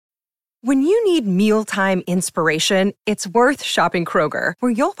When you need mealtime inspiration, it's worth shopping Kroger,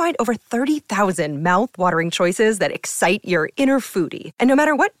 where you'll find over 30,000 mouth-watering choices that excite your inner foodie. And no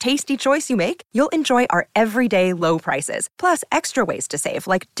matter what tasty choice you make, you'll enjoy our everyday low prices, plus extra ways to save,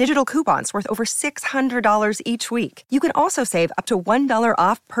 like digital coupons worth over $600 each week. You can also save up to $1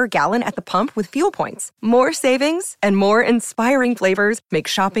 off per gallon at the pump with fuel points. More savings and more inspiring flavors make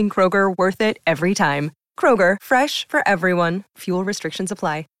shopping Kroger worth it every time. Kroger, fresh for everyone. Fuel restrictions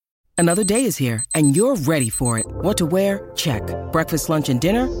apply. Another day is here, and you're ready for it. What to wear? Check. Breakfast, lunch, and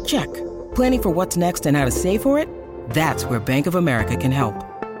dinner? Check. Planning for what's next and how to save for it? That's where Bank of America can help.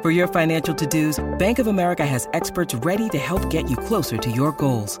 For your financial to-dos, Bank of America has experts ready to help get you closer to your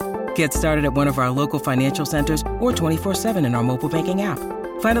goals. Get started at one of our local financial centers or 24/7 in our mobile banking app.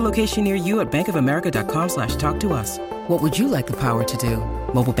 Find a location near you at bankofamerica.com/talktous. What would you like the power to do?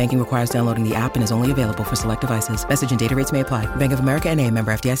 Mobile banking requires downloading the app and is only available for select devices. Message and data rates may apply. Bank of America N.A.,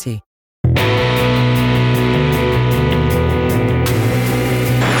 member FDIC.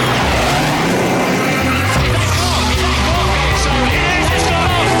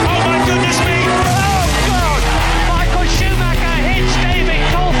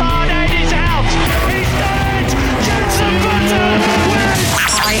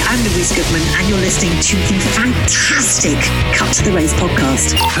 Goodman, and you're listening to the fantastic Cut to the Race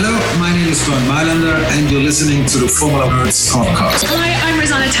podcast. Hello, my name is Glenn Mylander, and you're listening to the Formula Nerds podcast. Hello, I'm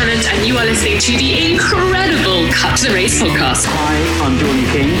Rosanna Tennant, and you are listening to the incredible Cut to the Race podcast. Hi, I'm Jordan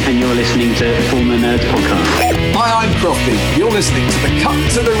King, and you're listening to Formula Nerds podcast. Hi, I'm Crofty. You're listening to the Cut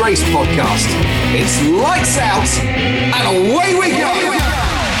to the Race podcast. It's lights out, and away we go!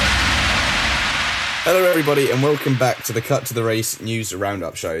 Hello everybody and welcome back to the Cut to the Race News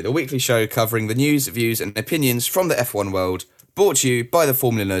Roundup show, the weekly show covering the news, views and opinions from the F1 world, brought to you by the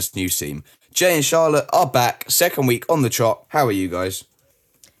Formula Nerds news team. Jay and Charlotte are back, second week on the trot. How are you guys?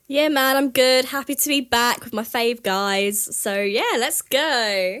 Yeah man, I'm good. Happy to be back with my fave guys. So yeah, let's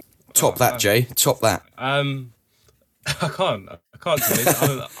go. Top that, Jay. Top that. I can't do this.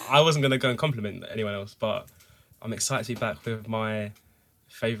 I wasn't going to go and compliment anyone else, but I'm excited to be back with my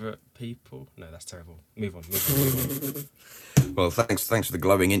favourite people. No, that's terrible. Move on. Well, thanks for the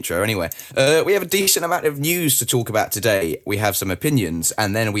glowing intro anyway. We have a decent amount of news to talk about today. We have some opinions,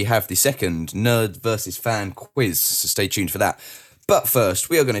 and then we have the second nerd versus fan quiz, so stay tuned for that. But first,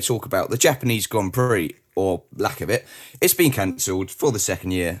 we are going to talk about the Japanese Grand Prix, or lack of it. It's been cancelled for the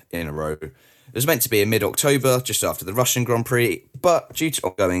second year in a row. It was meant to be in mid-October, just after the Russian Grand Prix, but due to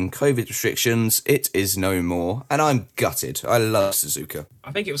ongoing COVID restrictions, it is no more, and I'm gutted. I love Suzuka.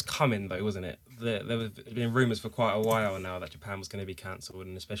 I think it was coming, though, wasn't it? There have been rumours for quite a while now that Japan was going to be cancelled,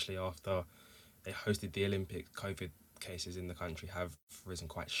 and especially after they hosted the Olympics, COVID cases in the country have risen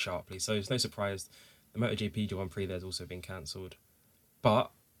quite sharply. So it's no surprise the MotoGP Grand Prix there's also been cancelled.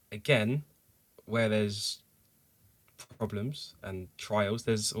 But, again, where there's problems and trials,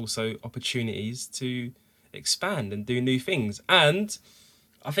 there's also opportunities to expand and do new things. And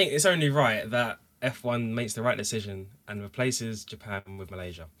I think it's only right that F1 makes the right decision and replaces Japan with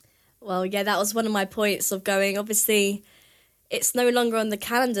Malaysia. Well, yeah, that was one of my points of going, obviously, it's no longer on the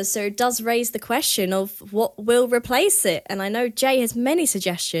calendar, so it does raise the question of what will replace it. And I know Jay has many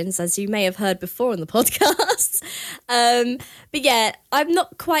suggestions, as you may have heard before on the podcast. But yeah, I'm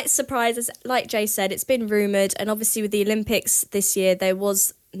not quite surprised. As like Jay said, it's been rumoured. And obviously with the Olympics this year, there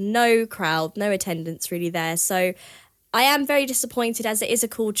was no crowd, no attendance really there. So I am very disappointed, as it is a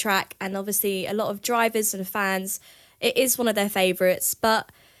cool track. And obviously a lot of drivers and fans, it is one of their favourites.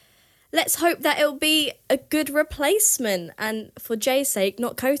 But let's hope that it'll be a good replacement, and for Jay's sake,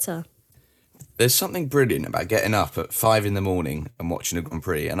 not Kota. There's something brilliant about getting up at 5 a.m. and watching a Grand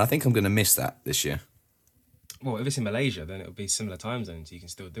Prix, and I think I'm going to miss that this year. Well, if it's in Malaysia, then it'll be similar time zones, so you can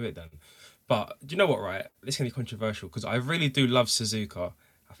still do it then. But do you know what, right? This can be controversial, because I really do love Suzuka.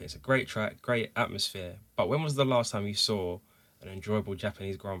 I think it's a great track, great atmosphere. But when was the last time you saw an enjoyable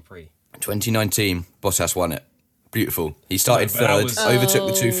Japanese Grand Prix? 2019, Bottas won it. Beautiful. He started third, overtook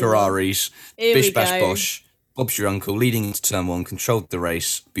the two Ferraris, bish bash bosh, Bob's your uncle, leading into turn one, controlled the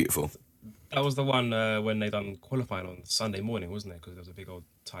race. Beautiful. That was the one when they done qualifying on Sunday morning, wasn't it? Because there was a big old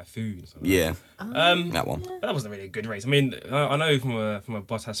typhoon. Yeah, that one. But that wasn't really a good race. I mean, I know from a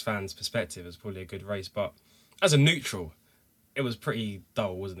Bottas fan's perspective, it was probably a good race, but as a neutral, it was pretty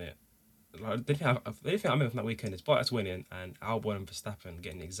dull, wasn't it? Like, the only thing I remember from that weekend is Bottas winning and Albon and Verstappen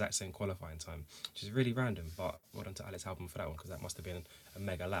getting the exact same qualifying time, which is really random. But well done to Alex Albon for that one, because that must have been a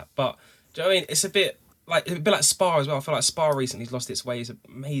mega lap. But do you know what I mean? It's a bit like Spa as well. I feel like Spa recently's lost its way. It's an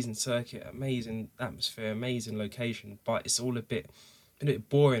amazing circuit, amazing atmosphere, amazing location, but it's all been a bit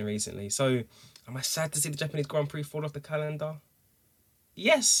boring recently. So am I sad to see the Japanese Grand Prix fall off the calendar?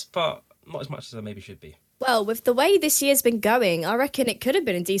 Yes, but not as much as I maybe should be. Well, with the way this year's been going, I reckon it could have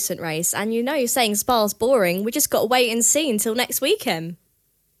been a decent race. And you're saying Spa's boring. We just got to wait and see until next weekend.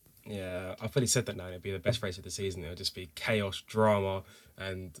 Yeah, I've already said that now. It'll be the best race of the season. It'll just be chaos, drama,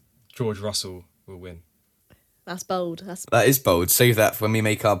 and George Russell will win. That's bold. That is bold. Save that for when we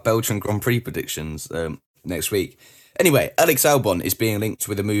make our Belgian Grand Prix predictions next week. Anyway, Alex Albon is being linked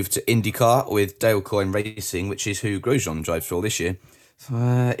with a move to IndyCar with Dale Coyne Racing, which is who Grosjean drives for this year.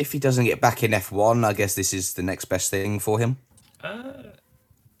 If he doesn't get back in F1, I guess this is the next best thing for him. I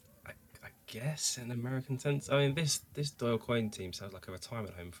guess in American sense. I mean, this Doyle Coyne team sounds like a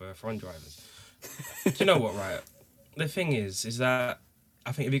retirement home for F1 drivers. Do you know what, right? The thing is that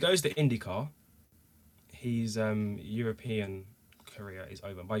I think if he goes to IndyCar, his European career is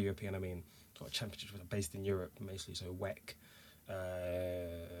over. By European, I mean sort of championships are based in Europe, mostly, so WEC,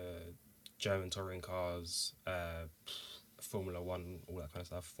 German touring cars, Formula One, all that kind of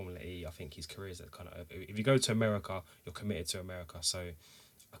stuff, Formula E. I think his career is kind of. If you go to America, you're committed to America. So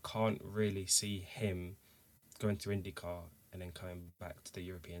I can't really see him going to IndyCar and then coming back to the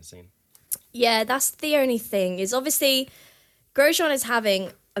European scene. Yeah, that's the only thing. Is obviously Grosjean is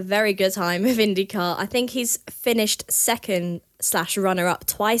having a very good time with IndyCar. I think he's finished second/runner-up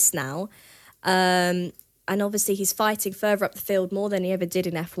twice now, and obviously he's fighting further up the field more than he ever did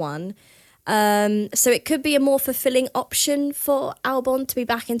in F1. So it could be a more fulfilling option for Albon to be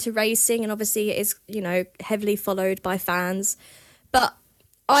back into racing, and obviously it is, heavily followed by fans. But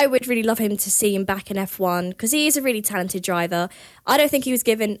I would really love him to see him back in F1 because he is a really talented driver. I don't think he was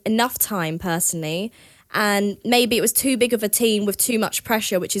given enough time personally, and maybe it was too big of a team with too much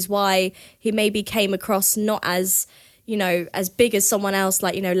pressure, which is why he maybe came across not as, as big as someone else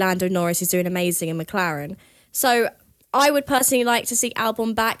like, Lando Norris, who's doing amazing in McLaren. So I would personally like to see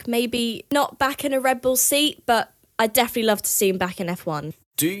Albon back, maybe not back in a Red Bull seat, but I'd definitely love to see him back in F1.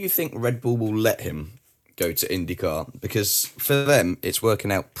 Do you think Red Bull will let him go to IndyCar? Because for them, it's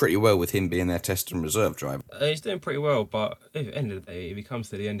working out pretty well with him being their test and reserve driver. He's doing pretty well, but at the end of the day, if he comes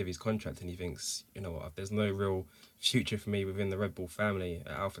to the end of his contract and he thinks, you know what, there's no real future for me within the Red Bull family,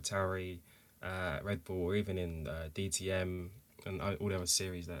 at AlphaTauri, Red Bull, or even in DTM and all the other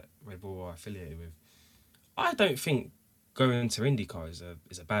series that Red Bull are affiliated with, I don't think going to IndyCar is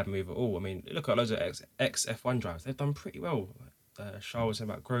a bad move at all. I mean, look at loads of ex F1 drivers. They've done pretty well. Charles was saying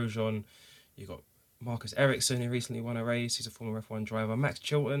about Grosjean. You got Marcus Ericsson, who recently won a race. He's a former F1 driver. Max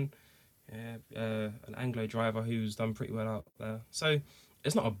Chilton, an Anglo driver who's done pretty well out there. So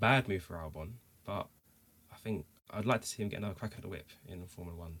it's not a bad move for Albon, but I think I'd like to see him get another crack at the whip in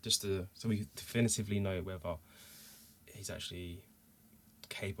Formula One, just so we definitively know whether he's actually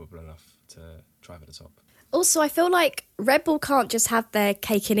capable enough to drive at the top. Also, I feel like Red Bull can't just have their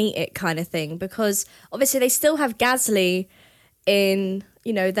cake and eat it kind of thing, because obviously they still have Gasly in,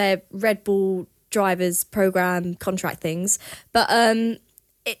 their Red Bull drivers program contract things. But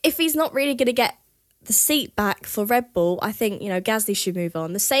if he's not really going to get the seat back for Red Bull, I think, Gasly should move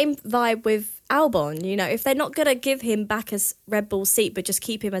on. The same vibe with Albon, if they're not going to give him back as Red Bull seat, but just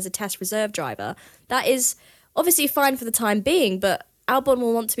keep him as a test reserve driver, that is obviously fine for the time being, but Albon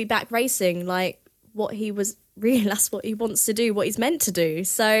will want to be back racing, like, that's what he wants to do, what he's meant to do.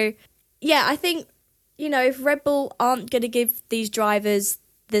 So, yeah, I think, if Red Bull aren't going to give these drivers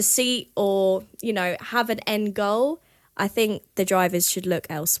the seat or, have an end goal, I think the drivers should look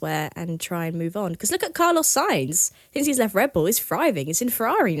elsewhere and try and move on. Because look at Carlos Sainz. Since he's left Red Bull, he's thriving. He's in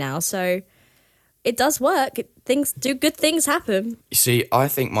Ferrari now. So it does work. Good things happen. You see, I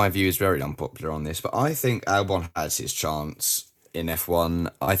think my view is very unpopular on this, but I think Albon has his chance in F1.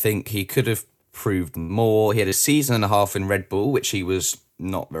 I think he could have proved more. He had a season and a half in Red Bull, which he was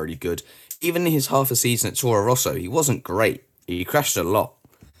not very good. Even in his half a season at Toro Rosso, he wasn't great. He crashed a lot.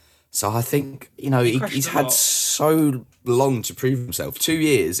 So I think, he's had so long to prove himself. 2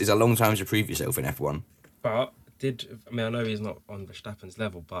 years is a long time to prove yourself in F1. But I know he's not on Verstappen's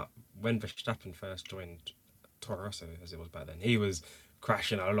level, but when Verstappen first joined Toro Rosso, as it was back then, he was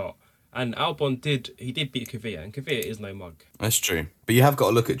crashing a lot. And Albon did beat Kvyat, and Kvyat is no mug. That's true. But you have got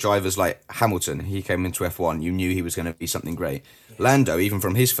to look at drivers like Hamilton. He came into F1, you knew he was going to be something great. Yeah. Lando, even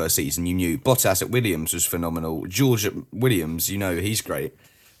from his first season, you knew. Bottas at Williams was phenomenal. George at Williams, he's great.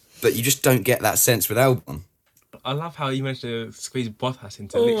 But you just don't get that sense with Albon. I love how you managed to squeeze Bottas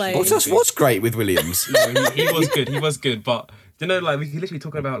into Bottas was great with Williams. No, he was good, but we can literally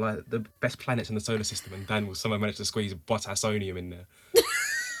talking about like the best planets in the solar system, and Dan will somehow manage to squeeze Bottasonium in there.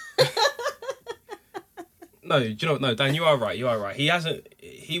 No, do you know what? No, Dan, you are right.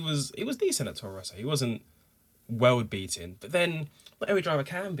 He was decent at Toro Rosso. He wasn't world beating, but then not every driver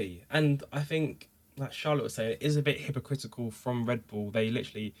can be. And I think, like Charlotte was saying, it is a bit hypocritical from Red Bull. They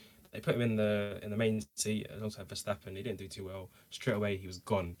They put him in the main seat alongside Verstappen. He didn't do too well. Straight away, he was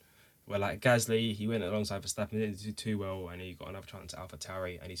gone. Where like Gasly, he went alongside Verstappen, didn't do too well, and he got another chance at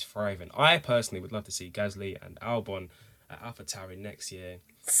AlphaTauri, and he's thriving. I personally would love to see Gasly and Albon at AlphaTauri next year.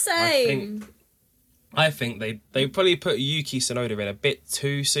 Same. I think they probably put Yuki Tsunoda in a bit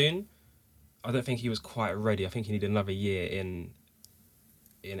too soon. I don't think he was quite ready. I think he needed another year in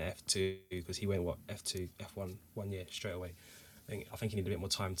F2 because he went F2, F1 1 year straight away. I think he needed a bit more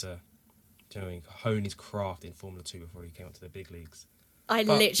time to hone his craft in Formula 2 before he came up to the big leagues. I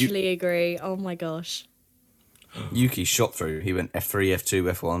literally agree. Oh my gosh. Yuki shot through. He went F3,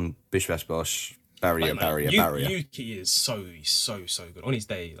 F2, F1, bish bash bosh, barrier. Yuki is so good. On his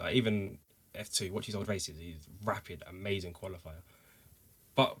day, like even F2, watch his old races, he's rapid, amazing qualifier.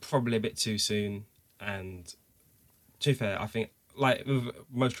 But probably a bit too soon. And to be fair, I think, like with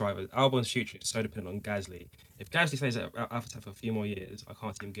most drivers, Albon's future is so dependent on Gasly. If Gasly stays at AlphaTauri for a few more years, I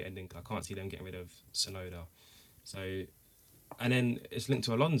can't see him getting in. I can't see them getting rid of Tsunoda. So, and then it's linked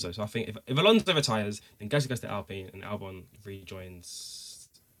to Alonso. So I think if Alonso retires, then Gasly goes to Alpine and Albon rejoins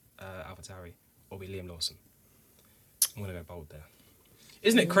AlphaTauri, or be Liam Lawson. I'm gonna go bold there.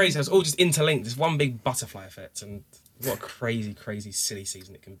 Isn't it crazy how it's all just interlinked? It's one big butterfly effect, and what a crazy, silly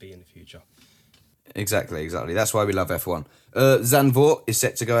season it can be in the future. Exactly. That's why we love F1. Zandvoort is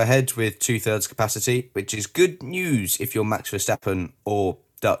set to go ahead with 2/3 capacity, which is good news if you're Max Verstappen or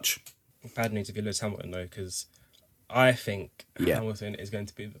Dutch. Bad news if you're Lewis Hamilton, though, because I think Hamilton is going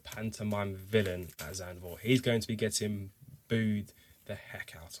to be the pantomime villain at Zandvoort. He's going to be getting booed the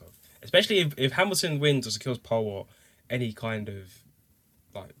heck out of. Especially if Hamilton wins or secures pole or any kind of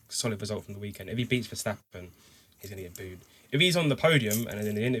like solid result from the weekend. If he beats Verstappen, he's going to get booed. If he's on the podium and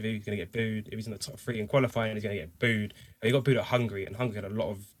in the interview, he's going to get booed. If he's in the top 3 in qualifying, he's going to get booed. He got booed at Hungary, and Hungary had a lot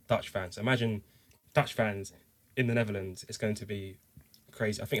of Dutch fans. So imagine Dutch fans in the Netherlands. It's going to be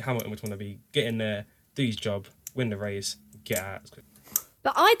crazy. I think Hamilton would want to be get in there, do his job, win the race, get out.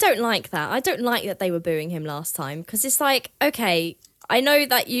 But I don't like that. I don't like that they were booing him last time because it's like, okay, I know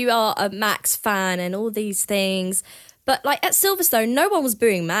that you are a Max fan and all these things, but like at Silverstone, no one was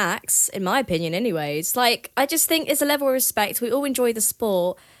booing Max, in my opinion anyways. Like, I just think it's a level of respect. We all enjoy the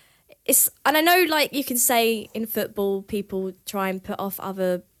sport. And I know, like, you can say in football, people try and put off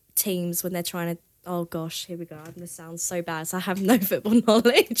other teams when they're trying to, oh gosh, here we go. I'm going to sound so bad, so I have no football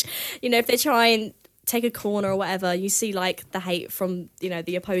knowledge. You know, if they try and take a corner or whatever, you see, like, the hate from,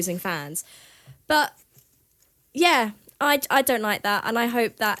 the opposing fans. But, yeah, I don't like that, and I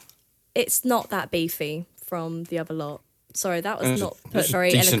hope that it's not that beefy from the other lot. Sorry, that was not put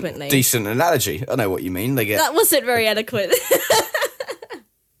very eloquently. Decent analogy. I know what you mean. That wasn't very eloquent.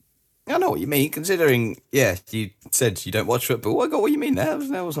 I know what you mean, considering, you said you don't watch football. I got what you mean there.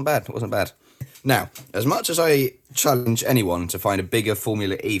 That wasn't bad. It wasn't bad. Now, as much as I challenge anyone to find a bigger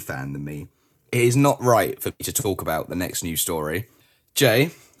Formula E fan than me, it is not right for me to talk about the next news story.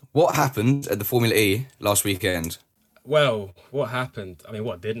 Jay, what happened at the Formula E last weekend? Well, what happened? I mean,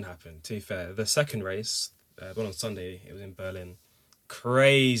 what didn't happen, to be fair. The second race, one on Sunday, it was in Berlin.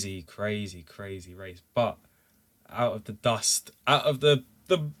 Crazy race. But out of the dust, out of the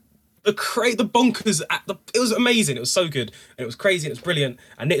bonkers, it was amazing. It was so good. And it was crazy. It was brilliant.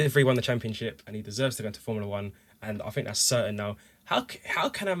 And Nick DeVries won the championship, and he deserves to go into Formula 1. And I think that's certain now. How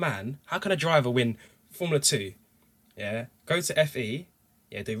can a driver win Formula 2? Yeah, go to FE.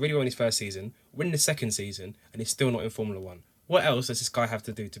 Yeah, do really well in his first season, win the second season, and he's still not in Formula 1. What else does this guy have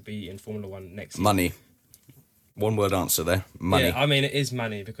to do to be in Formula 1 next season? Money. One word answer there. Money. Yeah, I mean, it is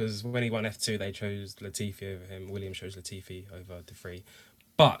money, because when he won F2, they chose Latifi over him. Williams chose Latifi over DeVries.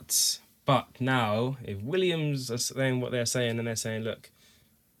 But now, if Williams are saying what they're saying, and they're saying, look,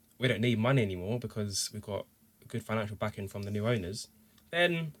 we don't need money anymore because we've got good financial backing from the new owners,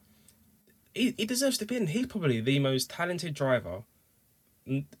 then he deserves to be in. He's probably the most talented driver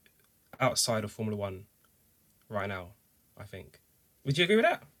outside of Formula 1 right now, I think. Would you agree with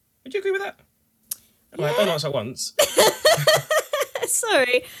that? Yeah. Don't answer at once.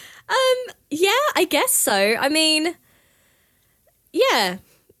 Sorry. Yeah, I guess so. I mean, yeah.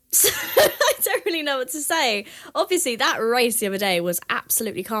 I don't really know what to say. Obviously, that race the other day was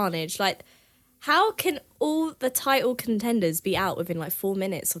absolutely carnage. Like, how can all the title contenders be out within like 4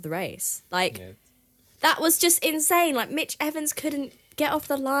 minutes of the race? Like, that was just insane. Like, Mitch Evans couldn't get off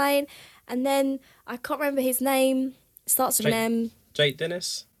the line, and then I can't remember his name. It starts with an M. Jake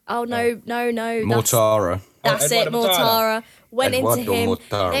Dennis? Oh, no. Mortara. That's it, Mortara. Went into him.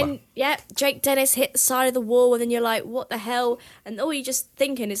 Mortara. Then, Jake Dennis hit the side of the wall, and then you're like, what the hell? And all you're just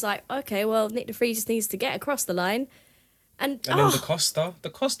thinking is like, okay, well, Nick DeVries just needs to get across the line. And then the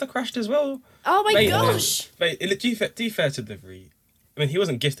Costa crashed as well. Oh my gosh. Mate, to be fair to DeVries, I mean, he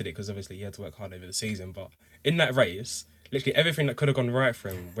wasn't gifted it because obviously he had to work hard over the season. But in that race, literally everything that could have gone right for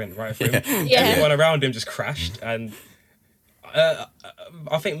him went right for him. Everyone around him just crashed, and I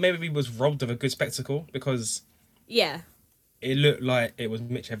think maybe he was robbed of a good spectacle because it looked like it was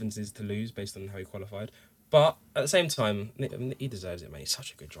Mitch Evans's to lose based on how he qualified. But at the same time, he deserves it, mate. He's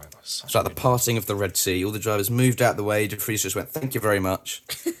such a good driver. It's like the parting of the Red Sea. All the drivers moved out the way. De Vries just went, thank you very much.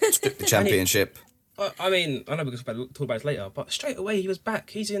 Took the championship. I mean, I know we're going to talk about it later, but straight away he was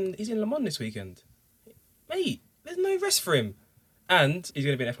back. He's in Le Mans this weekend. Mate, there's no rest for him. And he's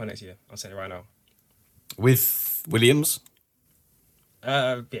going to be in F1 next year. I'll say it right now. With Williams?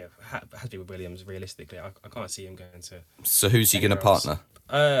 Has to be with Williams, realistically. I can't see him going to... So who's he going to partner?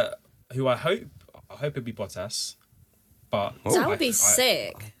 Who I hope it'd be Bottas. But that would be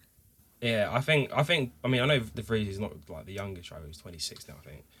sick. Yeah, I think. I mean, I know De Vries is not like the youngest driver. He's 26 now, I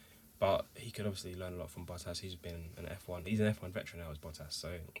think. But he could obviously learn a lot from Bottas. He's been an F1. He's an F1 veteran now, as Bottas. So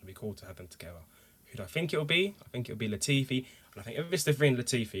it'd be cool to have them together. Who do I think it'll be? I think it'll be Latifi. And I think if it's De Vries and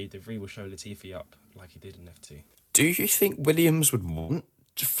Latifi, De Vries will show Latifi up like he did in F2. Do you think Williams would want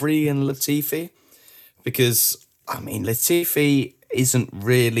De Vries and Latifi? Because, I mean, Latifi isn't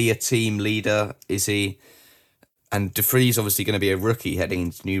really a team leader, is he? And De Vries obviously going to be a rookie heading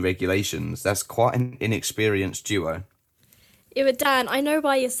into new regulations. That's quite an inexperienced duo. Yeah, but Dan, I know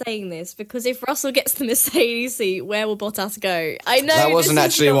why you're saying this, because if Russell gets the Mercedes seat, where will Bottas go? I know that wasn't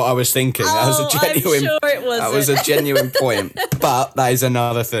actually what I was thinking. That was a genuine. I'm sure it wasn't. That was a genuine point, but that is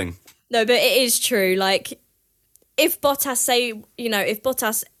another thing. No, but it is true. Like, if Bottas if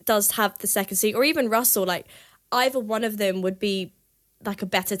Bottas does have the second seat, or even Russell, like either one of them would be like a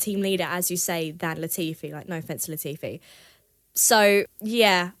better team leader, as you say, than Latifi. Like, no offense to Latifi. So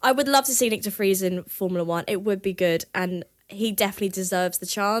yeah, I would love to see Nick De Vries in Formula One. It would be good, and he definitely deserves the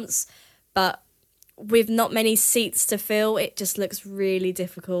chance, but with not many seats to fill, it just looks really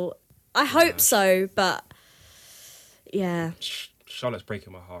difficult. I hope so, but yeah. Charlotte's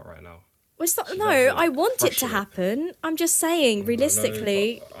breaking my heart right now. Well, I want it to happen. I'm just saying,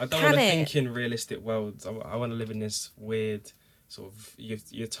 realistically, I don't want to think in realistic worlds. I want to live in this weird sort of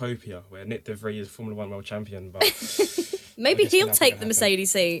utopia where Nick De Vries is Formula One world champion, but maybe he'll take the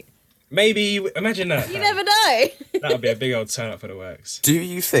Mercedes seat. Maybe, imagine that. You never know. That would be a big old turn up for the works. Do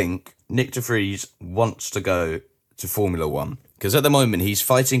you think Nick De Vries wants to go to Formula One? Because at the moment he's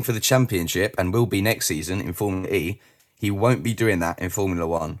fighting for the championship and will be next season in Formula E. He won't be doing that in Formula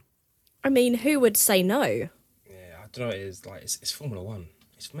One. I mean, who would say no? Yeah, I don't know what it is. Like, it's Formula One.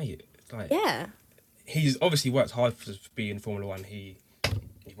 It's me. It's like, yeah. He's obviously worked hard to be in Formula One. He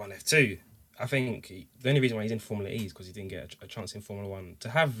won F2. I think the only reason why he's in Formula E is because he didn't get a chance in Formula One. To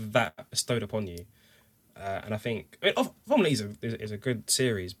have that bestowed upon you, and I think Formula E is a good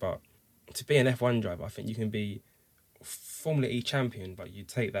series, but to be an F1 driver, I think you can be Formula E champion, but you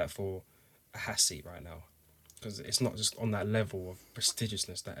take that for a Haas seat right now, because it's not just on that level of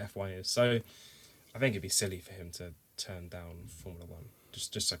prestigiousness that F1 is. So I think it'd be silly for him to turn down Formula One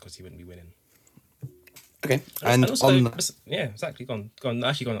just because he wouldn't be winning. Okay, and also, yeah, exactly. Go on.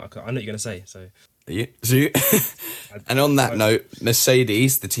 Actually, go on. I know what you're going to say. So. And on that note,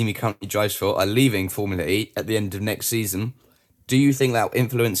 Mercedes, the team he currently drives for, are leaving Formula E at the end of next season. Do you think that will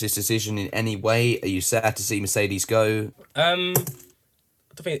influence his decision in any way? Are you sad to see Mercedes go? I don't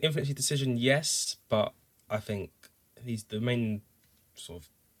think it influences his decision, yes, but I think the main sort of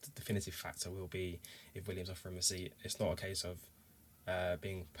definitive factor will be if Williams offer him a seat. It's not a case of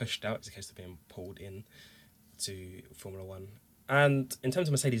being pushed out, it's a case of being pulled in to Formula One. And in terms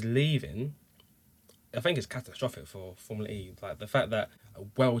of Mercedes leaving, I think it's catastrophic for Formula E. Like, the fact that a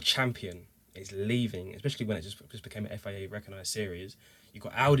world champion is leaving, especially when it just became an FIA recognised series. You've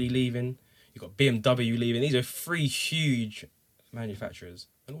got Audi leaving, you've got BMW leaving. These are three huge manufacturers,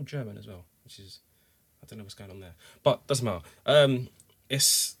 and all German as well, which is, I don't know what's going on there. But doesn't matter.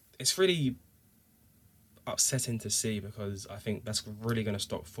 It's really upsetting to see, because I think that's really going to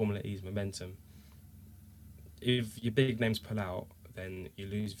stop Formula E's momentum. If your big names pull out, then you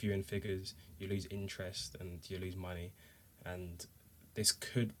lose viewing figures, you lose interest, and you lose money. And this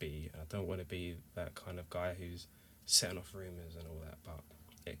could be, I don't want to be that kind of guy who's setting off rumours and all that, but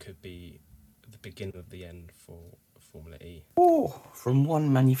it could be the beginning of the end for Formula E. Oh, from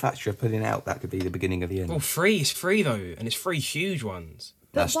one manufacturer pulling out, that could be the beginning of the end. Well, it's free though, and it's three huge ones.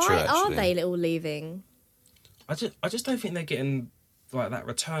 But That's why true, are they all leaving? I just don't think they're getting like that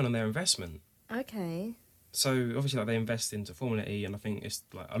return on their investment. Okay. So obviously, like, they invest into Formula E, and I think it's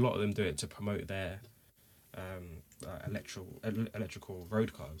like a lot of them do it to promote their electrical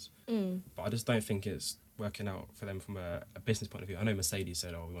road cars. But I just don't think it's working out for them from a business point of view. I know Mercedes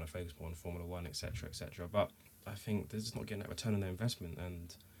said, "Oh, we want to focus more on Formula One, etc., etc." But I think they're just not getting that return on their investment.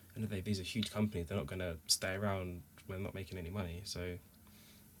 And these are huge companies. They're not going to stay around when they're not making any money. So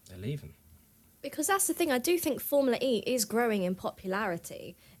they're leaving. Because that's the thing, I do think Formula E is growing in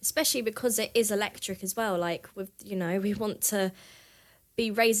popularity, especially because it is electric as well. Like, we want to be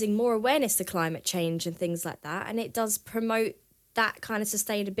raising more awareness to climate change and things like that. And it does promote that kind of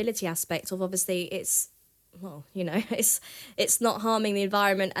sustainability aspect of, obviously, it's not harming the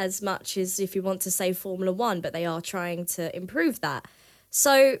environment as much as if you want to say Formula One, but they are trying to improve that.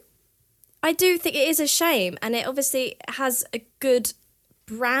 So I do think it is a shame, and it obviously has a good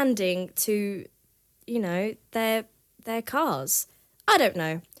branding to, their cars. I don't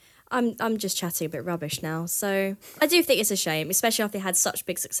know. I'm just chatting a bit rubbish now. So I do think it's a shame, especially after they had such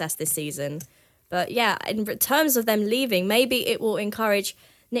big success this season. But yeah, in terms of them leaving, maybe it will encourage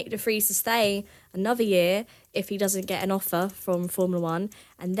Nick de Vries to stay another year if he doesn't get an offer from Formula One.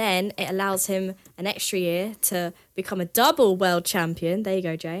 And then it allows him an extra year to become a double world champion. There you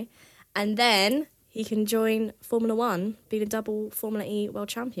go, Jay. And then he can join Formula One, being a double Formula E world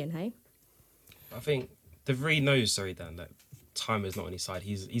champion, hey? I think De Vries knows, Dan, that time is not on his side.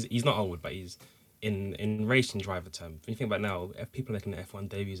 He's not old, but he's in racing driver term. When you think about now, if people looking at F1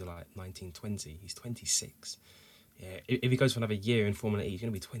 debuts are like 19, 20. He's 26. Yeah, if he goes for another year in Formula E, he's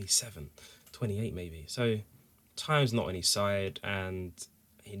going to be 27, 28 maybe. So time's not on his side, and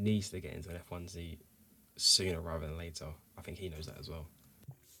he needs to get into an F1 seat sooner rather than later. I think he knows that as well.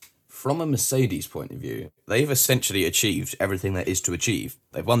 From a Mercedes point of view, they've essentially achieved everything there is to achieve.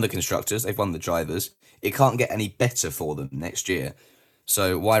 They've won the constructors, they've won the drivers. It can't get any better for them next year.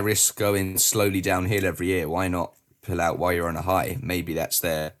 So why risk going slowly downhill every year? Why not pull out while you're on a high? Maybe that's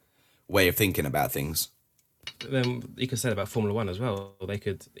their way of thinking about things. But then you could say that about Formula One as well. They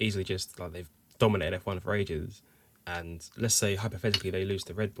could easily just, they've dominated F1 for ages. And let's say, hypothetically, they lose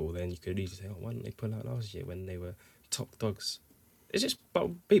to Red Bull, then you could easily say, why didn't they pull out last year when they were top dogs? It's just, but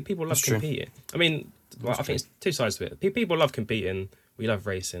people love competing. I mean, I think it's two sides to it. People love competing, we love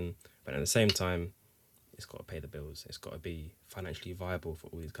racing, but at the same time, it's got to pay the bills. It's got to be financially viable for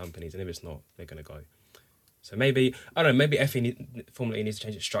all these companies, and if it's not, they're going to go. So maybe, I don't know, maybe Formula E needs to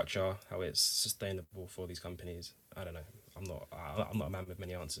change its structure, how it's sustainable for these companies. I don't know. I'm not a man with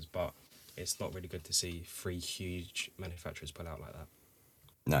many answers, but it's not really good to see 3 huge manufacturers pull out like that.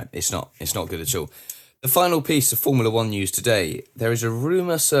 No, it's not. It's not good at all. The final piece of Formula One news today, there is a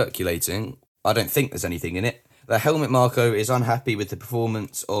rumour circulating, I don't think there's anything in it, that Helmut Marko is unhappy with the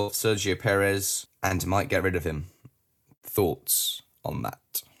performance of Sergio Perez and might get rid of him. Thoughts on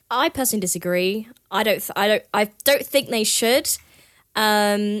that? I personally disagree. I don't think they should,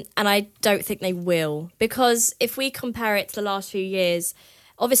 and I don't think they will, because if we compare it to the last few years,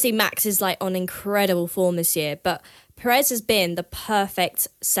 obviously Max is on incredible form this year, but Perez has been the perfect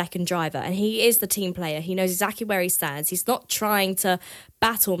second driver, and he is the team player. He knows exactly where he stands. He's not trying to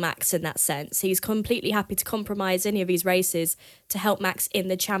battle Max in that sense. He's completely happy to compromise any of these races to help Max in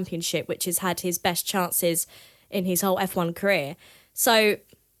the championship, which has had his best chances in his whole F1 career. So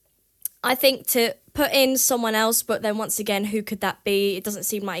I think to put in someone else, but then once again, who could that be? It doesn't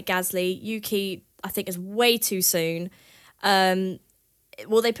seem like Gasly. Yuki, I think, is way too soon.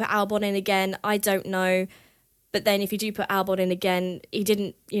 Will they put Albon in again? I don't know. But then if you do put Albon in again, he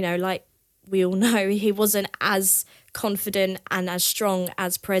didn't, like we all know, he wasn't as confident and as strong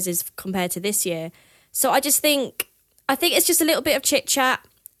as Perez is compared to this year. So I think it's just a little bit of chit-chat.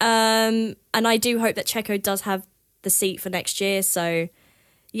 And I do hope that Checo does have the seat for next year. So,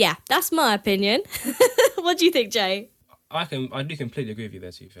 yeah, that's my opinion. What do you think, Jay? I do completely agree with you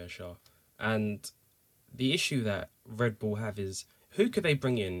there, to be fair, Shah. And the issue that Red Bull have is, who could they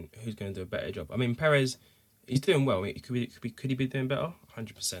bring in who's going to do a better job? I mean, Perez, he's doing well. Could he be doing better?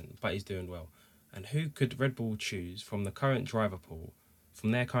 100%, but he's doing well. And who could Red Bull choose from the current driver pool,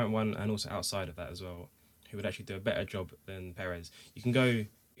 from their current one and also outside of that as well, who would actually do a better job than Perez? You can go,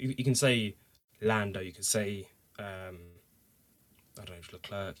 you can say Lando, you could say, I don't know,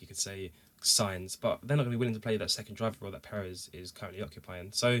 Leclerc, you could say Sainz, but they're not going to be willing to play that second driver role that Perez is currently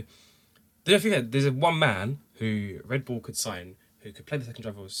occupying. So don't forget, there's one man who Red Bull could sign who could play the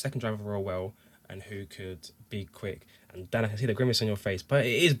second driver role well, and who could be quick. And Dan, I can see the grimace on your face, but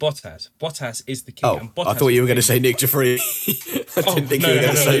it is Bottas. Bottas is the king. Oh, and Bottas I thought you were going to say Nick de Vries. I didn't think you were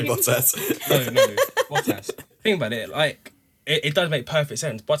going to say Bottas. No, Bottas. Think about it, it does make perfect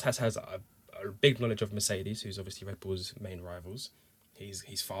sense. Bottas has a big knowledge of Mercedes, who's obviously Red Bull's main rivals.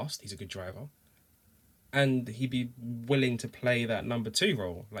 He's fast, he's a good driver. And he'd be willing to play that number 2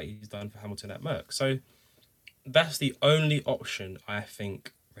 role, like he's done for Hamilton at Merck. So that's the only option I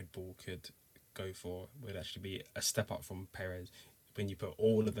think Red Bull could go for, would actually be a step up from Perez when you put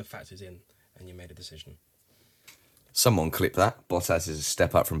all of the factors in and you made a decision. Someone clip that. Bottas is a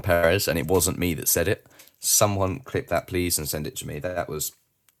step up from Perez, and it wasn't me that said it. Someone clip that, please, and send it to me. That was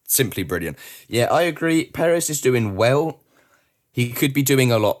simply brilliant. Yeah, I agree. Perez is doing well. He could be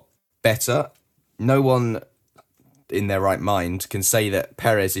doing a lot better. No one in their right mind can say that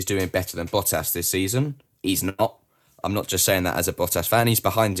Perez is doing better than Bottas this season. He's not. I'm not just saying that as a Bottas fan. He's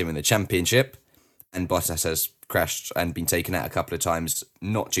behind him in the championship, and Bottas has crashed and been taken out a couple of times,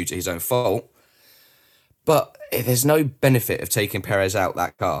 not due to his own fault. But there's no benefit of taking Perez out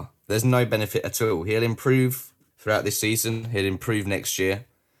that car. There's no benefit at all. He'll improve throughout this season. He'll improve next year.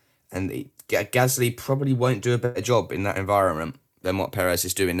 And Gasly probably won't do a better job in that environment than what Perez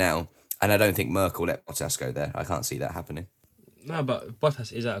is doing now. And I don't think Merck will let Bottas go there. I can't see that happening. No, but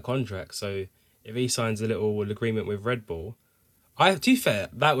Bottas is out of contract, so if he signs a little agreement with Red Bull, to be fair,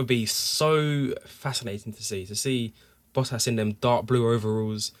 that would be so fascinating to see Bottas in them dark blue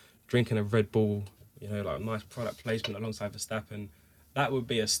overalls, drinking a Red Bull, like nice product placement alongside Verstappen. That would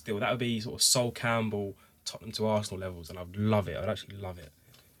be a steal. That would be sort of Sol Campbell, Tottenham to Arsenal levels, and I'd love it. I'd actually love it.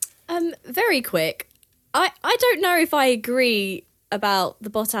 Very quick. I don't know if I agree about the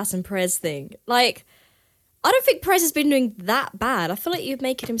Bottas and Perez thing. Like, I don't think Perez has been doing that bad. I feel like you're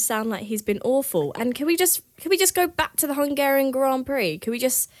making him sound like he's been awful. And can we just go back to the Hungarian Grand Prix? Can we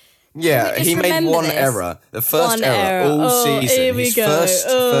just he made one error. The first error all season. His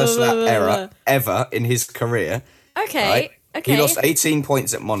first lap error ever in his career. Okay. Right? Okay. He lost 18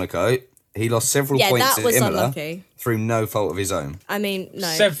 points at Monaco. He lost several points at Imola unlucky. Through no fault of his own. I mean, no.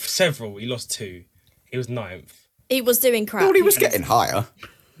 Several. He lost 2. He was 9th. He was doing crap. Well, he was getting higher.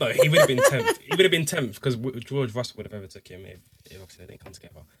 No, he would have been 10th. He would have been 10th because George Russell would have overtook him if obviously they didn't come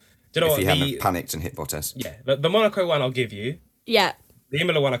together. Do you know if he hadn't panicked and hit Bottas. Yeah, the Monaco one I'll give you. Yeah. The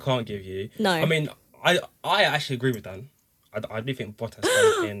Imola one I can't give you. No. I mean, I actually agree with Dan. I do think Bottas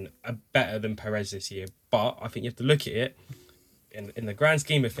has been better than Perez this year, but I think you have to look at it in the grand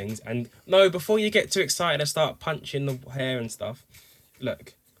scheme of things. And no, before you get too excited and start punching the hair and stuff,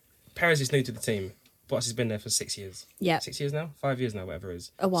 look, Perez is new to the team. Bottas has been there for 6 years. Yeah. 6 years now? 5 years now, whatever it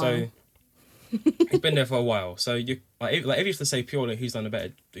is. A while. So he's been there for a while. So if you have to say purely who's done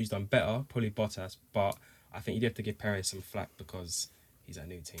better, probably Bottas. But I think you have to give Perez some flack because he's a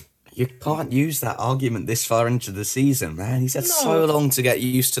new team. You can't use that argument this far into the season, man. He's had so long to get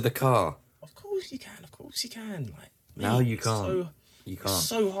used to the car. Of course you can. No, you can't. You can't. It's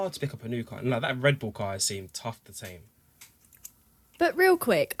so hard to pick up a new car. And that Red Bull car has seemed tough to tame. But real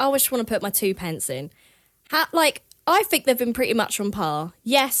quick, I just want to put my 2 pence in. I think they've been pretty much on par.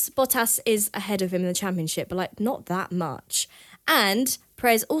 Yes, Bottas is ahead of him in the championship, but not that much. And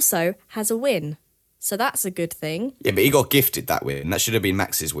Perez also has a win. So that's a good thing. Yeah, but he got gifted that win. That should have been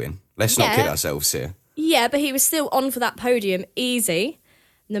Max's win. Let's not kid ourselves here. Yeah, but he was still on for that podium easy,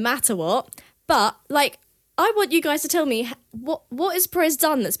 no matter what. But, I want you guys to tell me, what has Perez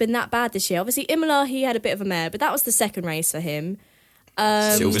done that's been that bad this year? Obviously, Imola, he had a bit of a mare, but that was the second race for him.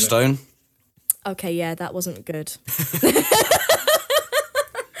 Silverstone? Okay, yeah, that wasn't good.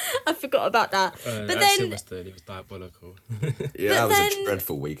 I forgot about that. But then Silverstone, he was diabolical. Yeah, that was a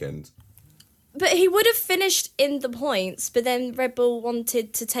dreadful weekend. But he would have finished in the points, but then Red Bull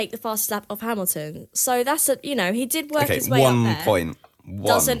wanted to take the fastest lap of Hamilton. So that's he did work his way up there. 1 point.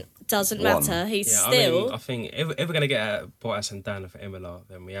 Doesn't matter. He's still. I think if we're gonna get a Bottas and Dan for Imola,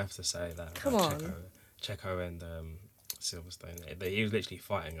 then we have to say that. Come on. Checo and Silverstone. He was literally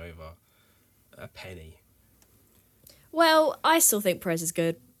fighting over a penny. Well, I still think Perez is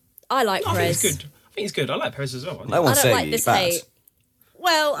good. I like Perez. I think he's good. I like Perez as well. No one's I don't saying like he's this bad. hate.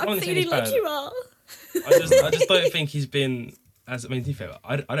 Well, I'm feeling like you are. I just don't think he's been to be fair,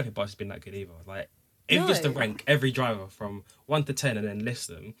 I don't think Bottas has been that good either. If just to rank every driver from 1 to 10 and then list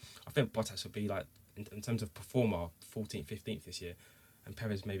them, I think Bottas would be in terms of performer 14th, 15th this year, and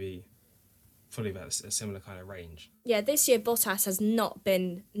Perez maybe fully about a similar kind of range. Yeah, this year Bottas has not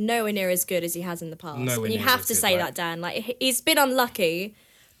been nowhere near as good as he has in the past. And you have to say that, Dan. He's been unlucky,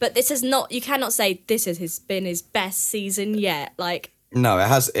 but this is not. You cannot say this has been his best season yet. No,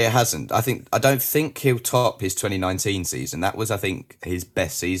 it hasn't. I don't think he'll top his 2019 season. That was, I think, his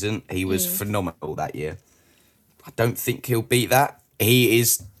best season. He was phenomenal that year. I don't think he'll beat that. He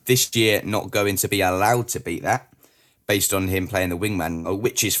is this year not going to be allowed to beat that based on him playing the wingman,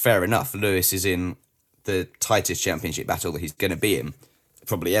 which is fair enough. Lewis is in the tightest championship battle that he's going to be in,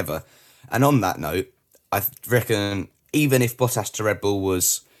 probably ever. And on that note, I reckon even if Bottas to Red Bull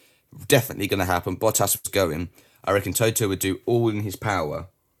was definitely going to happen, Bottas was going, I reckon Toto would do all in his power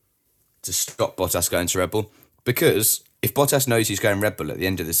to stop Bottas going to Red Bull. Because if Bottas knows he's going Red Bull at the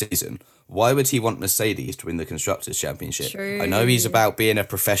end of the season, why would he want Mercedes to win the Constructors' Championship? True. I know he's about being a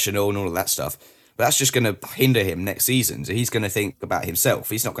professional and all of that stuff, But that's just going to hinder him next season. So he's going to think about himself.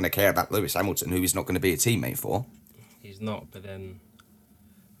 He's not going to care about Lewis Hamilton, who he's not going to be a teammate for. He's not, but then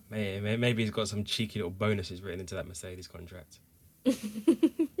maybe he's got some cheeky little bonuses written into that Mercedes contract.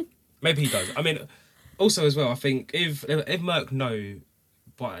 Maybe he does. I mean, also as well, I think if Merck know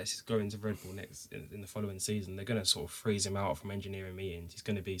Bottas is going to Red Bull next in the following season, they're going to sort of freeze him out from engineering meetings. He's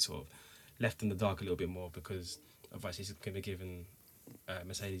going to be sort of left in the dark a little bit more because otherwise he's going to be given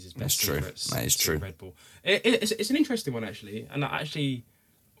Mercedes' best That's true. secrets. That is true. Red Bull. It's an interesting one actually, and I actually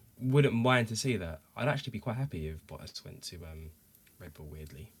wouldn't mind to see that. I'd actually be quite happy if Bottas went to Red Bull.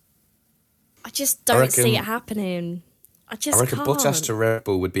 Weirdly, I just don't see it happening. I reckon can't. Bottas to Red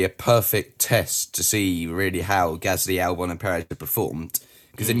Bull would be a perfect test to see really how Gasly, Albon and Perez have performed.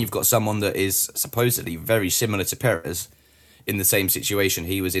 Because then you've got someone that is supposedly very similar to Perez in the same situation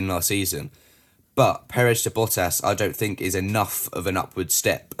he was in last season. But Perez to Bottas, I don't think is enough of an upward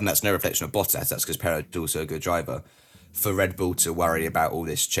step. And that's no reflection of Bottas, that's because Perez is also a good driver. For Red Bull to worry about all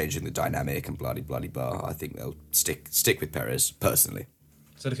this changing the dynamic and blah. I think they'll stick with Perez, personally.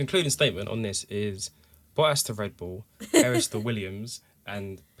 So the concluding statement on this is Bottas to Red Bull, Perez to Williams,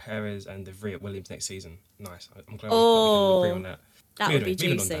 and Perez and De Vries at Williams next season. Nice. I'm glad we can agree on that. That would be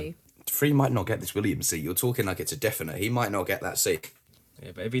juicy. De Vries might not get this Williams seat. You're talking like it's a definite. He might not get that seat.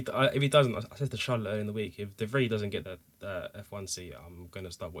 Yeah, but if he doesn't, I said to Charlotte earlier in the week, if De Vries doesn't get that F1 seat, I'm going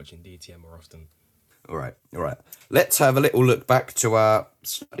to start watching DTM more often. All right. Let's have a little look back to our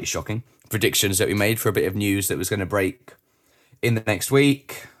slightly shocking predictions that we made for a bit of news that was going to break in the next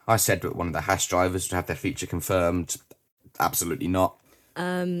week. I said that one of the Haas drivers would have their future confirmed. Absolutely not.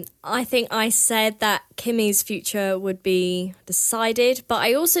 I think I said that Kimi's future would be decided, but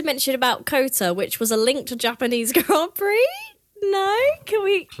I also mentioned about Kota, which was a link to Japanese Grand Prix. No? Can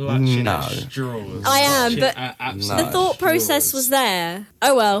we... Clutching at straws. I am, but the thought process was there.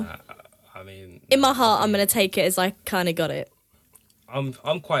 Oh well. I mean... In my heart, I'm going to take it as I kind of got it. I'm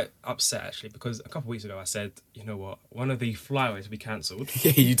quite upset, actually, because a couple of weeks ago I said, you know what, one of the flyaways will be cancelled.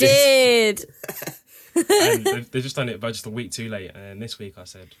 Yeah, you did. And they've just done it by just a week too late. And this week I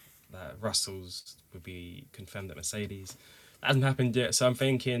said that Russell's would be confirmed at Mercedes. That hasn't happened yet, so I'm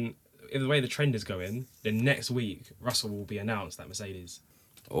thinking, the way the trend is going, then next week Russell will be announced at Mercedes.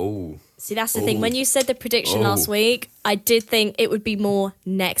 Oh. See, that's the thing. When you said the prediction last week, I did think it would be more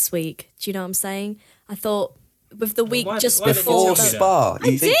next week. Do you know what I'm saying? I thought with the week just before Spa.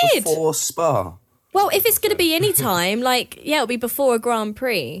 I did. Before Spa. Well, if it's going to be any time, it'll be before a Grand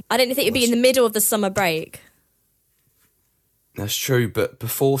Prix. I didn't think it'd be in the middle of the summer break. That's true, but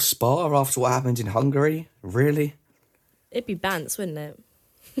before Spa, after what happened in Hungary? Really? It'd be bants, wouldn't it?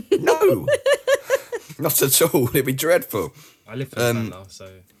 No! Not at all. It'd be dreadful. I live for the sun now, so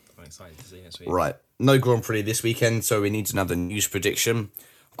I'm excited to see next week. Right. No Grand Prix this weekend, so we need another news prediction.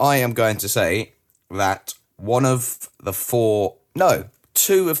 I am going to say that two of the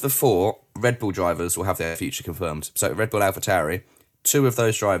four Red Bull drivers will have their future confirmed. So Red Bull AlphaTauri, two of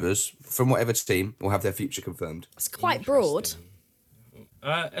those drivers from whatever team will have their future confirmed. It's quite broad.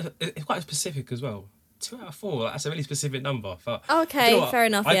 It's quite specific as well. 2 out of 4, that's a really specific number. But okay, fair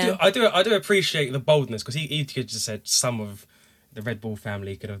enough, I do appreciate the boldness, because he could just said some of the Red Bull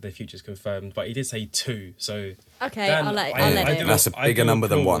family could have their futures confirmed, but he did say 2, so... Okay, I'll let it. That's a bigger number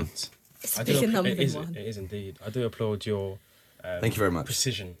than 1. It's a bigger number than 1. It is indeed. I do applaud your... Thank you very much.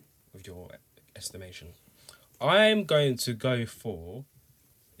 Precision with your estimation. I'm going to go for...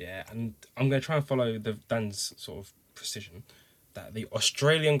 Yeah, and I'm going to try and follow Dan's sort of precision, that the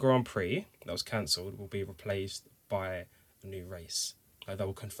Australian Grand Prix that was cancelled will be replaced by a new race. That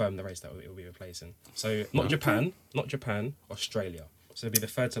will confirm the race that it will be replacing. So not Japan, Australia. So it'll be the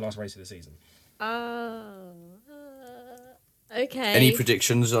third to last race of the season. Okay. Any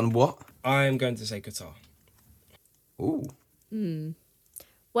predictions on what? I'm going to say Qatar. Ooh.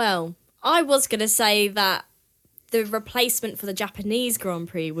 Well, I was going to say that the replacement for the Japanese Grand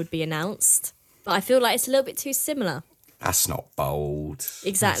Prix would be announced, but I feel like it's a little bit too similar. That's not bold.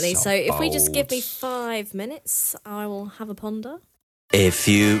 Exactly. So if we just give me 5 minutes, I will have a ponder. A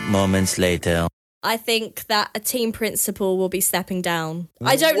few moments later. I think that a team principal will be stepping down.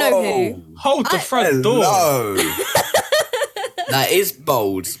 I don't know who. Hold the front door. That is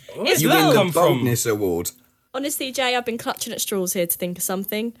bold. Where's you that win come the from? boldness award. Honestly, Jay, I've been clutching at straws here to think of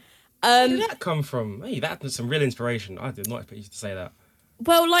something. Where did that come from? Hey, that's some real inspiration. I did not expect you to say that.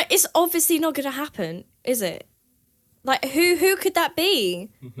 Well, it's obviously not going to happen, is it? Who could that be?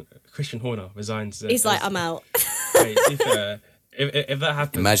 Christian Horner resigns. He's I'm out. Hey, to be fair, if that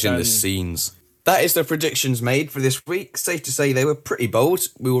happens... Imagine the scenes. That is the predictions made for this week. Safe to say they were pretty bold.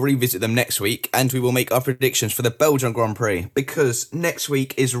 We will revisit them next week, and we will make our predictions for the Belgian Grand Prix, because next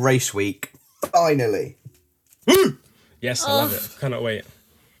week is race week. Finally. Yes, I love it. Cannot wait.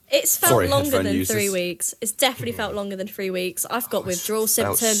 It's felt Sorry, longer headphone than users. 3 weeks. It's definitely felt longer than 3 weeks. I've got withdrawal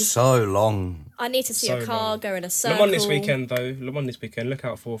Felt symptoms. so long. I need to see a car go in a circle. Le Mans this weekend, though. Le Mans this weekend. Look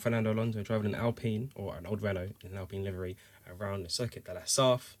out for Fernando Alonso driving an Alpine, or an old Renault in an Alpine livery, around the Circuit de la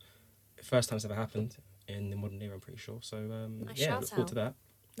Sarthe. First time it's ever happened in the modern era, I'm pretty sure. So, look forward to that.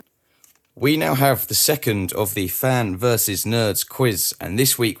 We now have the second of the Fan versus Nerds quiz, and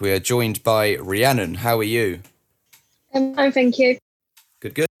this week we are joined by Rhiannon. How are you? Fine, thank you.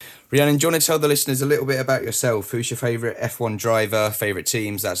 Good. Rhiannon, do you want to tell the listeners a little bit about yourself? Who's your favourite F1 driver, favourite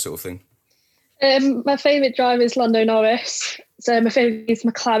teams, that sort of thing? My favourite driver is Lando Norris. So my favourite is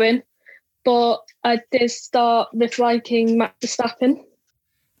McLaren. But I did start with liking Max Verstappen.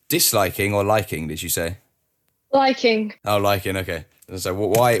 Disliking or liking, did you say? Liking. Oh, liking, okay. So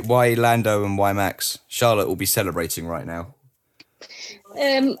why Lando and why Max? Charlotte will be celebrating right now.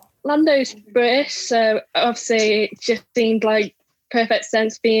 Lando's British, so obviously it just seemed like perfect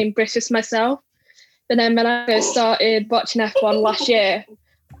sense being British myself. But then when I first started watching F1 last year,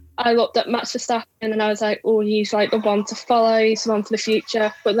 I looked at Max Verstappen and I was like, oh, he's like the one to follow, he's the one for the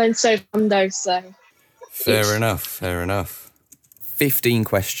future. But then so Lando, so... Fair enough. 15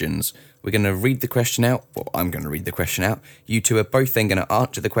 questions. We're going to read the question out. Well, I'm going to read the question out. You two are both then going to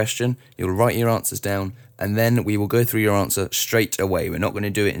answer the question. You'll write your answers down, and then we will go through your answer straight away. We're not going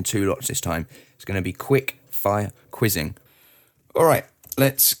to do it in 2 lots this time. It's going to be quick fire quizzing. All right,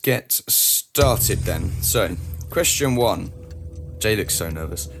 let's get started then. So, question 1. Jay looks so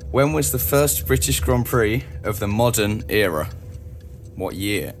nervous. When was the first British Grand Prix of the modern era? What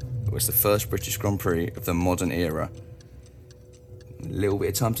year was the first British Grand Prix of the modern era? A little bit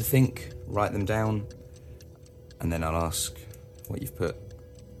of time to think, write them down, and then I'll ask what you've put.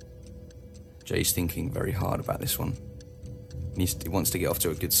 Jay's thinking very hard about this one. He wants to get off to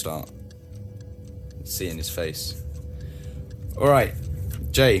a good start. See in his face. Alright,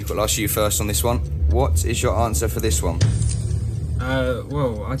 Jay, we'll ask you first on this one. What is your answer for this one?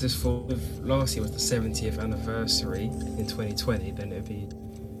 Well, I just thought if last year was the 70th anniversary in 2020, then it'd be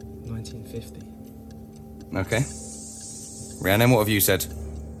 1950. Okay. Rhiannon, what have you said?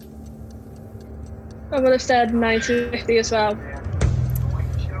 I would have said 1950 as well.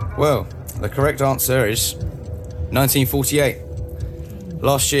 Well, the correct answer is 1948.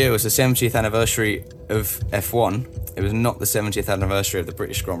 Last year was the 70th anniversary of F1. It was not the 70th anniversary of the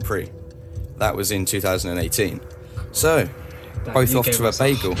British Grand Prix. That was in 2018. So, both off to a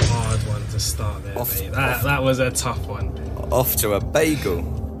bagel. Hard one to start there, mate. That was a tough one. Off to a bagel.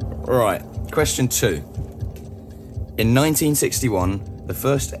 Right, question 2. In 1961, the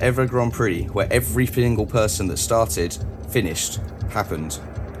first ever Grand Prix where every single person that started finished happened.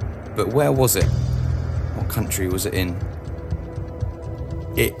 But where was it? What country was it in?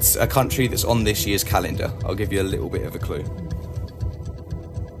 It's a country that's on this year's calendar. I'll give you a little bit of a clue.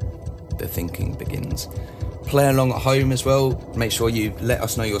 The thinking begins. Play along at home as well. Make sure you let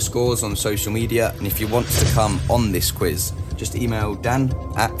us know your scores on social media. And if you want to come on this quiz, just email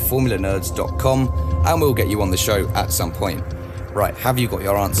dan@formulanerds.com and we'll get you on the show at some point. Right, have you got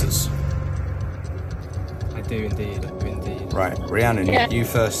your answers? I do indeed. Right, Rhiannon, Yeah. you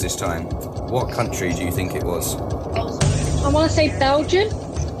first this time. What country do you think it was? I want to say Belgium.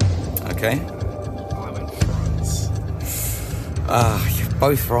 Okay. I went France. You're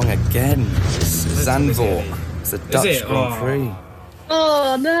both wrong again. It's Zandvoort. It's the Dutch Grand Prix.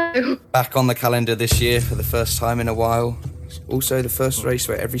 Oh, no. Back on the calendar this year for the first time in a while. It's also the first race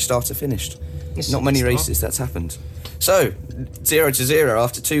where every starter finished. Not many races that's happened. So, 0-0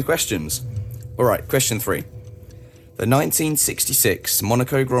 after 2 questions. Alright, question 3. The 1966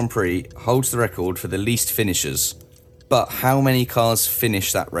 Monaco Grand Prix holds the record for the least finishers. But how many cars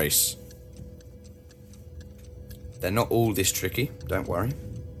finished that race? They're not all this tricky, don't worry.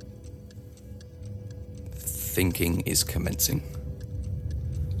 Thinking is commencing.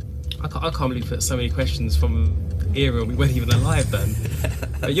 I can't believe you put so many questions from the era we weren't even alive then.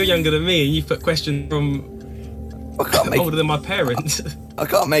 But you're younger than me and you put questions from older than my parents. I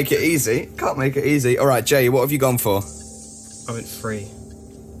can't make it easy. All right, Jay, what have you gone for? I went 3.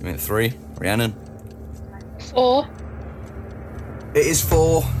 You went 3. Rhiannon? 4. It is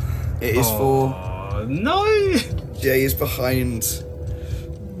 4. It is 4. Oh, no! Jay is behind.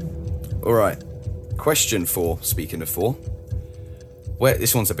 All right. Question 4, speaking of 4.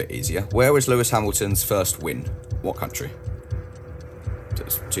 This one's a bit easier. Where was Lewis Hamilton's first win? What country? It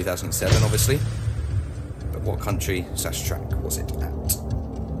was 2007, obviously. But what country / track was it at?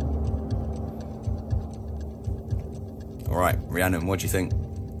 All right, Rhiannon, what do you think?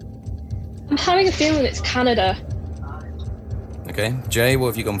 I'm having a feeling it's Canada. Okay, Jay, what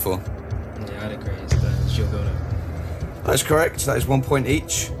have you gone for? Yeah, I'd agree. It's Gilles Villeneuve. That's correct. That is 1 point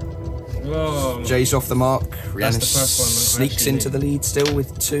each. Whoa. Jay's off the mark. That's Rhiannon the first one sneaks actually into the lead still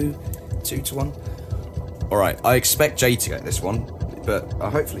with 2-1. All right, I expect Jay to get this one, but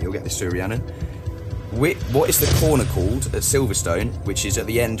hopefully he'll get this too, Rhiannon. What is the corner called at Silverstone, which is at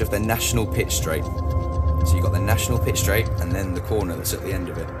the end of the National Pit Straight? So you've got the National Pit Straight and then the corner that's at the end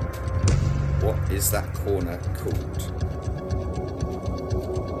of it. What is that corner called?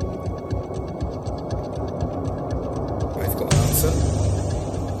 Both got an answer?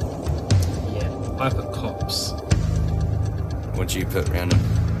 Yeah, I put Cops. What do you put, Rhiannon?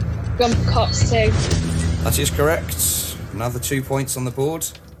 Gone for Cops too. That is correct. Another 2 points on the board.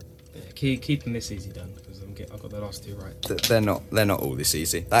 Yeah, keeping this easy done because I've got the last two right. They're not all this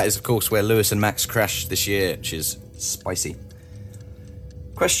easy. That is, of course, where Lewis and Max crashed this year, which is spicy.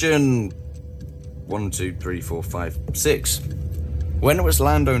 Question 1, 2, 3, 4, 5, 6. When was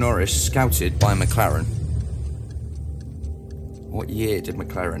Lando Norris scouted by McLaren? What year did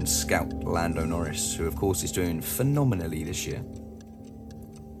McLaren scout Lando Norris, who of course is doing phenomenally this year?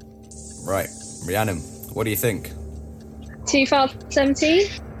 Right, Rhiannon, what do you think? 2017.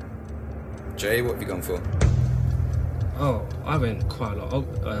 Jay, what have you gone for? Oh, I went quite a lot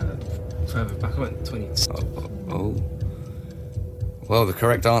further back. I went 20. Oh. Well, the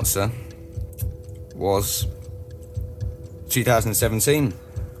correct answer was 2017.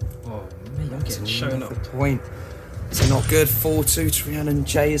 Oh, me, I'm getting shown up. Point. It's not good. 4-2 to Rhiannon.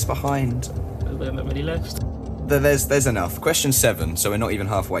 Jay is behind. There's not many left. There's enough. Question 7, so we're not even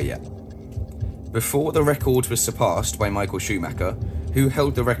halfway yet. Before the record was surpassed by Michael Schumacher, who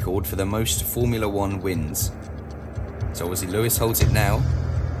held the record for the most Formula 1 wins? So obviously Lewis holds it now,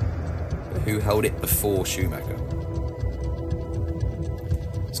 but who held it before Schumacher?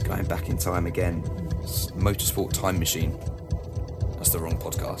 It's going back in time again. It's Motorsport Time Machine. That's the wrong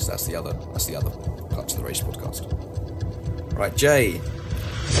podcast. That's the other Cut to the Race podcast. Right, Jay,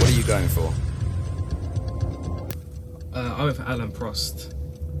 what are you going for? I went for Alan Prost.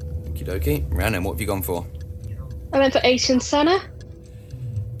 Okie dokie. Rhiannon, what have you gone for? I went for Ayrton Senna.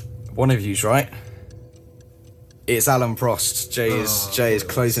 One of you's right. It's Alan Prost. Jay is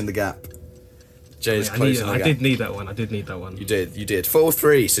closing the gap. Jay is closing the gap. I did need that one. You did.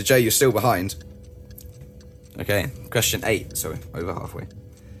 4-3. So Jay, you're still behind. Okay, question 8. Sorry, over halfway.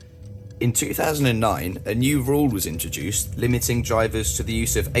 In 2009, a new rule was introduced limiting drivers to the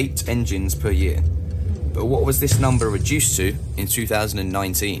use of 8 engines per year. But what was this number reduced to in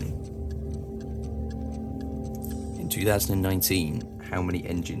 2019? In 2019, how many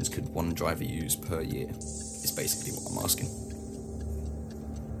engines could one driver use per year? Is basically what I'm asking.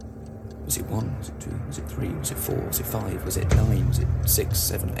 Was it 1? Was it 2? Was it 3? Was it 4? Was it 5? Was it 9? Was it 6,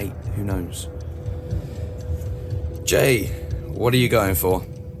 7, 8? Who knows? Jay, what are you going for?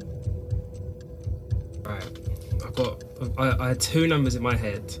 Right, I had 2 numbers in my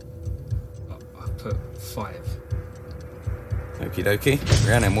head. I put 5. Okie dokie.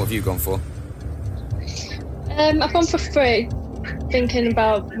 Rhiannon, what have you gone for? I've gone for 3. Thinking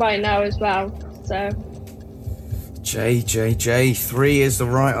about right now as well. So. Jay. 3 is the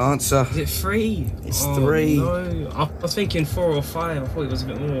right answer. Is it 3? It's 3. No, I was thinking 4 or 5. I thought it was a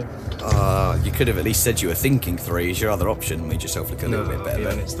bit more. You could have at least said you were thinking 3 is your other option. Made yourself look a little bit better.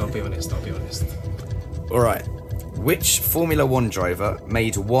 I'll be honest. Alright. Which Formula 1 driver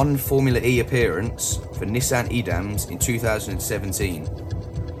made 1 Formula E appearance for Nissan Edams in 2017?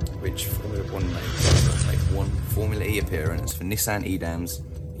 Which Formula 1 driver made 1 Formula E appearance for Nissan Edams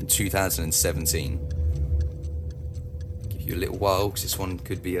in 2017? Give you a little while because this one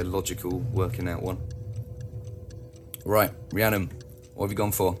could be a logical working out one. Right, Rhiannon, what have you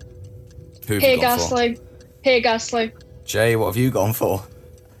gone for? Who have you gone for? Pierre Gasly. Jay, what have you gone for?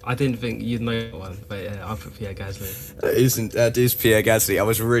 I didn't think you'd know that one, but yeah, I put Pierre Gasly. That is Pierre Gasly. I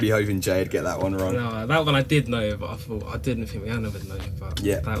was really hoping Jay would get that one wrong. No, that one I did know, but I didn't think Rihanna would know. But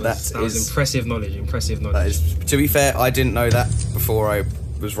yeah, that was impressive knowledge. That is, to be fair, I didn't know that before I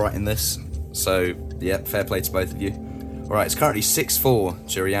was writing this. So, yeah, fair play to both of you. Alright, it's currently 6-4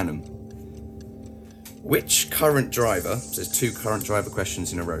 to Rhiannon. Which current driver, so there's 2 current driver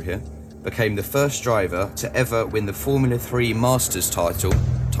questions in a row here, became the first driver to ever win the Formula 3 Masters title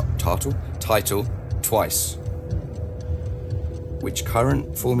twice? Which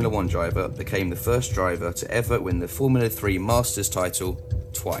current Formula 1 driver became the first driver to ever win the Formula 3 Masters title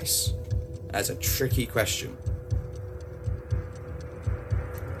twice? That's a tricky question.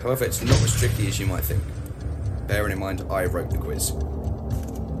 However, it's not as tricky as you might think. Bearing in mind, I wrote the quiz.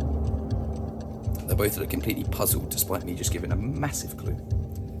 They both look completely puzzled despite me just giving a massive clue.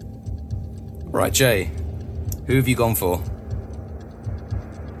 Right, Jay, who have you gone for?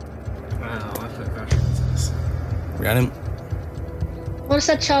 Rhiannon? I would have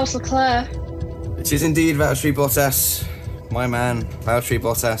said Charles Leclerc. It is indeed Valtteri Bottas. My man, Valtteri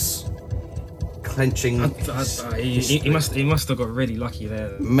Bottas. Clenching. He must have got really lucky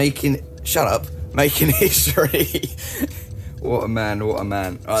there. Making history. What a man, what a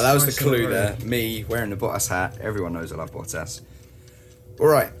man. Oh, that was the clue there. Me wearing the Bottas hat. Everyone knows I love Bottas. All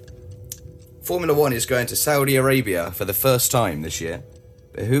right. Formula One is going to Saudi Arabia for the first time this year.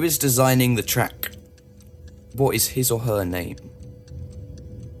 But who is designing the track? What is his or her name?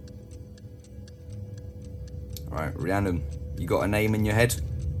 All right, Rhiannon, you got a name in your head?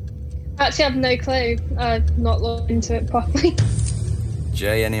 Actually, I have no clue. I've not looked into it properly.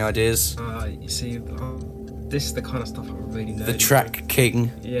 Jay, any ideas? You see, this is the kind of stuff I really know. The track king.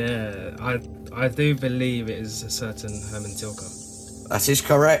 Yeah, I do believe it is a certain Herman Tilke. That is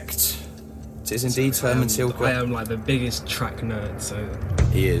correct. It is indeed Herman Tilke. I am like the biggest track nerd, so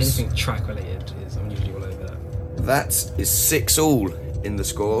he is. Anything track related I'm usually all over that. That is 6-all in the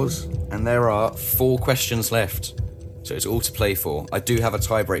scores, and there are 4 questions left. So it's all to play for. I do have a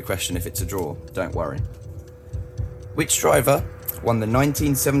tie-break question if it's a draw, don't worry. Which driver won the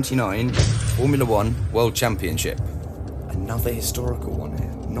 1979 Formula One World Championship? Another historical one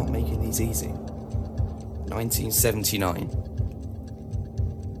here. I'm not making these easy. 1979.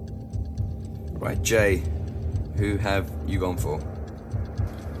 Right, Jay, who have you gone for?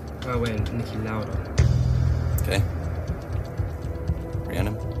 I went Nicky Lauda. Okay.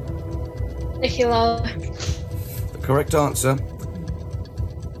 Rhiannon? Nicky Lauda. The correct answer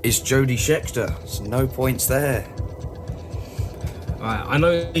is Jody Scheckter. So no points there. Right, I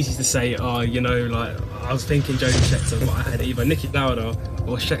know it's easy to say, I was thinking Jody Scheckter, but I had either Nicky Lauda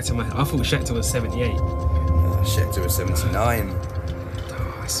or Scheckter. I thought Scheckter was 78. Scheckter was 79.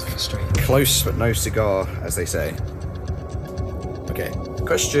 That's frustrating. Close but no cigar, as they say. Okay,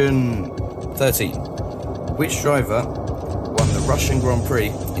 question 13. Which driver won the Russian Grand Prix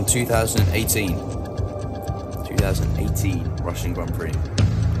in 2018? 2018 Russian Grand Prix.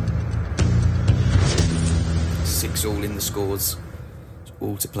 6-all in the scores. It's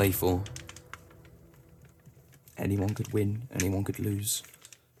all to play for. Anyone could win, anyone could lose.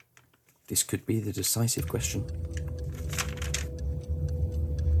 This could be the decisive question.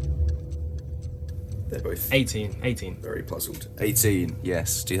 They're both 18. Very puzzled. 18,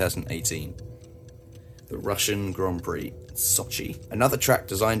 yes, 2018. The Russian Grand Prix, Sochi. Another track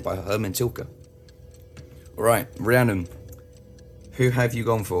designed by Herman Tilke. Alright, Rhiannon, who have you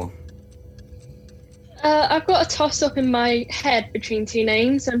gone for? I've got a toss-up in my head between 2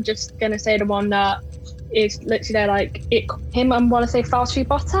 names. I'm just going to say the one that is literally there, like, him. I want to say Valtteri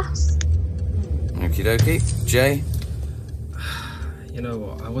Bottas. Okie dokie. Jay? You know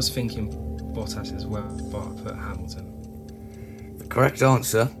what, I was thinking Bottas as well, but I put Hamilton. The correct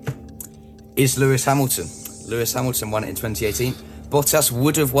answer is Lewis Hamilton. Lewis Hamilton won it in 2018. Bottas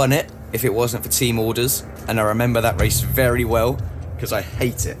would have won it if it wasn't for team orders, and I remember that race very well because I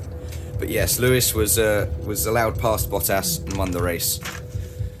hate it. But yes, Lewis was allowed past Bottas and won the race.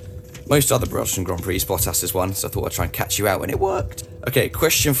 Most other Russian Grand Prix, Bottas has won, so I thought I'd try and catch you out, and it worked. Okay,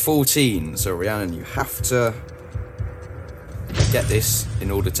 question 14. So Rhiannon, you have to get this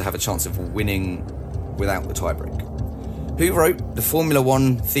in order to have a chance of winning without the tiebreak. Who wrote the Formula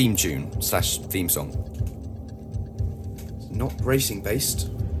One theme tune / theme song? It's not racing based.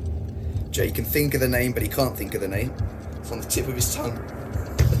 Jay can think of the name, but he can't think of the name. It's on the tip of his tongue.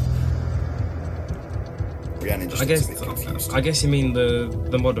 Rhiannon just looks a bit confused. I guess you mean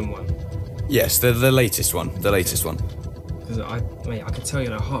the modern one. Yes, the latest one. The latest one. Because I could tell you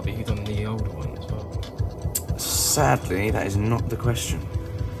in a heartbeat who's on the older one as well. Sadly, that is not the question.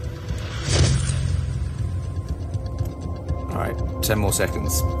 Alright, 10 more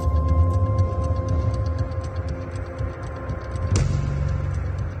seconds.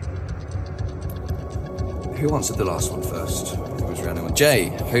 Who answered the last one first? It was Rhiannon.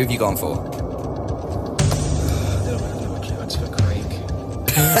 Jay, who have you gone for? I don't know, I just put Craig.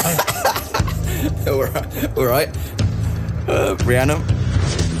 Alright. Rhiannon?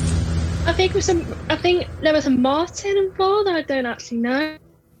 I think there was a Martin involved. I don't actually know.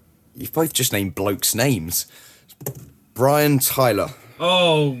 You've both just named blokes' names. Brian Tyler.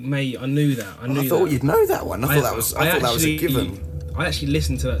 Oh, mate, I knew that. I thought you'd know that one. I thought that was a given. I actually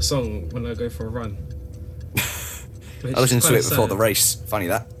listen to that song when I go for a run. I listened to it before the race. Funny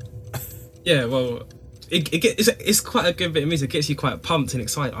that. Yeah, well, it's quite a good bit of music. It gets you quite pumped and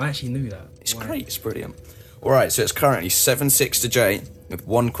excited. I actually knew that. It's great. It's brilliant. All right, so it's currently 7-6 to Jay with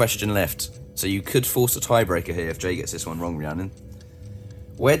 1 question left. So you could force a tiebreaker here if Jay gets this one wrong, Rhiannon.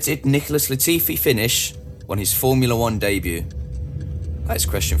 Where did Nicholas Latifi finish on his Formula One debut? That's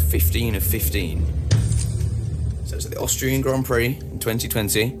question 15 of 15. So was at the Austrian Grand Prix in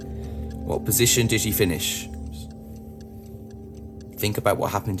 2020. What position did he finish? Think about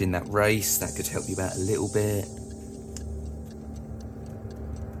what happened in that race. That could help you out a little bit.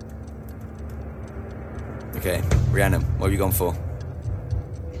 Okay, Rhiannon, what have you gone for?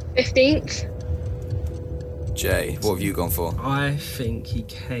 15th. Jay, what have you gone for? I think he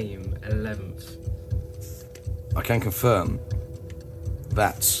came 11th. I can confirm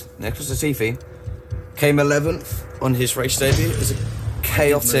that Nicholas Latifi came 11th on his race debut. It was a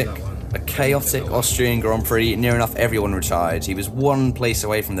chaotic Austrian Grand Prix. Near enough everyone retired. He was one place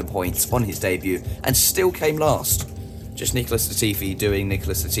away from the points on his debut and still came last. Just Nicholas Latifi doing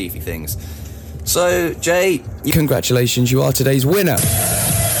Nicholas Latifi things. So, Jay, congratulations, you are today's winner.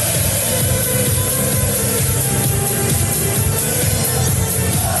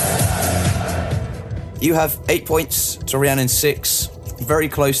 You have 8 points to Rhiannon's 6. Very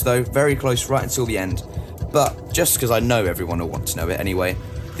close though, very close right until the end. But just because I know everyone will want to know it anyway,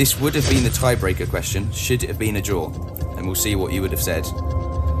 this would have been the tiebreaker question should it have been a draw. And we'll see what you would have said.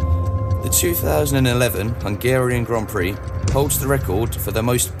 The 2011 Hungarian Grand Prix holds the record for the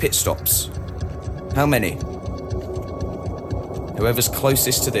most pit stops. How many? Whoever's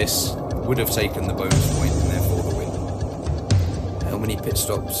closest to this would have taken the bonus point and therefore the win. How many pit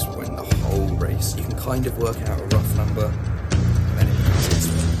stops were in the whole race? You can kind of work out a rough number. And then it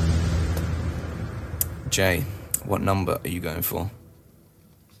becomes Jay, what number are you going for?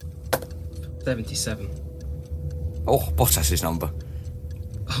 77. Oh, Bottas's number.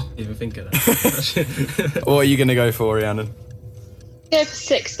 Oh, didn't even think of that. What are you going to go for, Rhiannon? Go for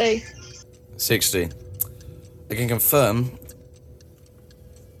 60. 60. I can confirm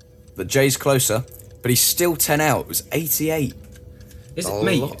that Jay's closer, but he's still 10 out. It was 88. Is it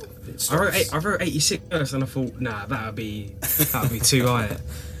me? I wrote 86 first and I thought, nah, that'd be too high.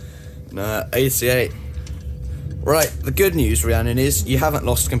 Nah, 88. Right, the good news, Rhiannon, is you haven't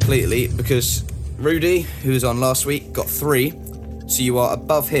lost completely because Rudy, who was on last week, got 3. So you are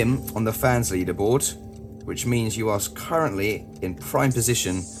above him on the fans leaderboard, which means you are currently in prime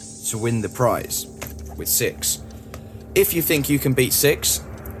position to win the prize with 6. If you think you can beat 6,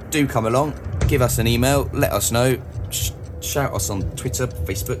 do come along, give us an email, let us know, shout us on Twitter,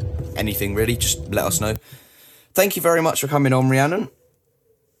 Facebook, anything really, just let us know. Thank you very much for coming on, Rhiannon.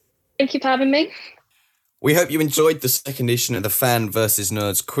 Thank you for having me. We hope you enjoyed the second edition of the Fan vs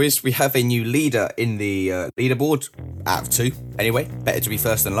Nerds quiz. We have a new leader in the leaderboard, out of 2. Anyway, better to be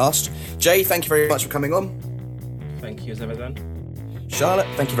first than last. Jay, thank you very much for coming on. Thank you as ever, Dan. Charlotte,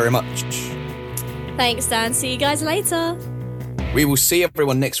 thank you very much. Thanks, Dan. See you guys later. We will see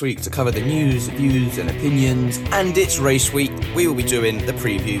everyone next week to cover the news, views and opinions, and it's race week. We will be doing the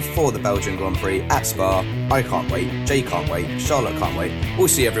preview for the Belgian Grand Prix at Spa. I can't wait, Jay can't wait, Charlotte can't wait. We'll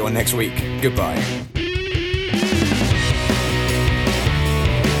see everyone next week. Goodbye.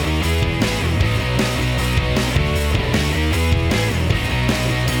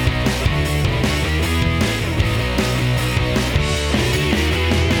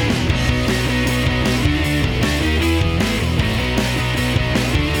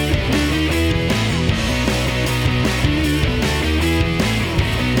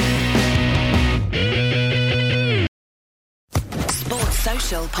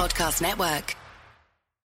 Podcast Network.